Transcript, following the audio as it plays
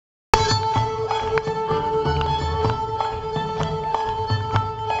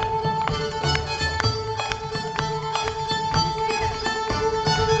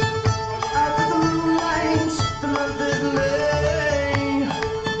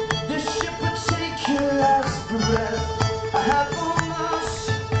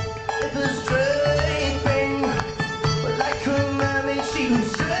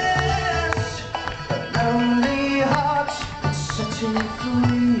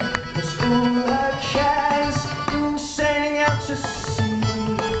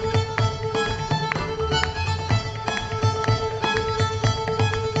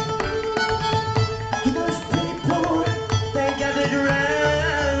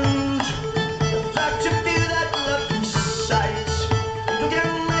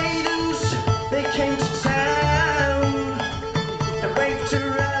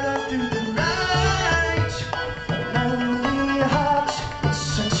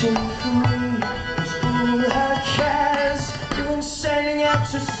searching for me. It's all her cares, doing sailing out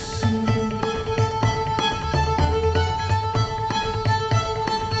to sea.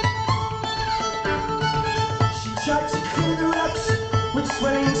 She tried to clear the rocks with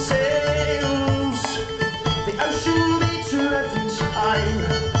swelling sails. The ocean beat her every time,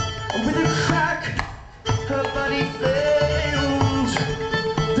 and with a crack, her body failed.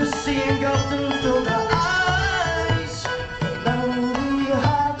 The sea engulfed and filled her eyes. A lonely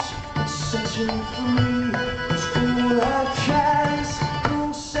heart, it's searching for me. It's all her cares,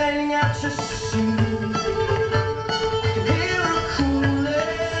 all sailing out to sea. I can hear her calling.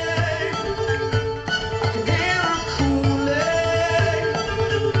 I can hear her calling.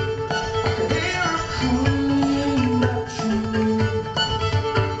 I can hear her calling out to me.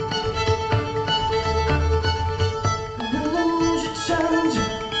 Turned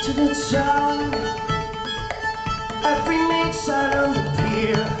to the town. Every maid sat on the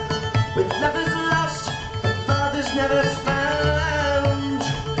pier, with lovers lost, but fathers never found.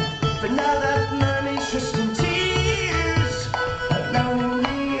 But now that mermaid's dressed in tears, a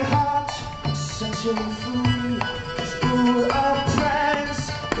lonely heart is searching for me.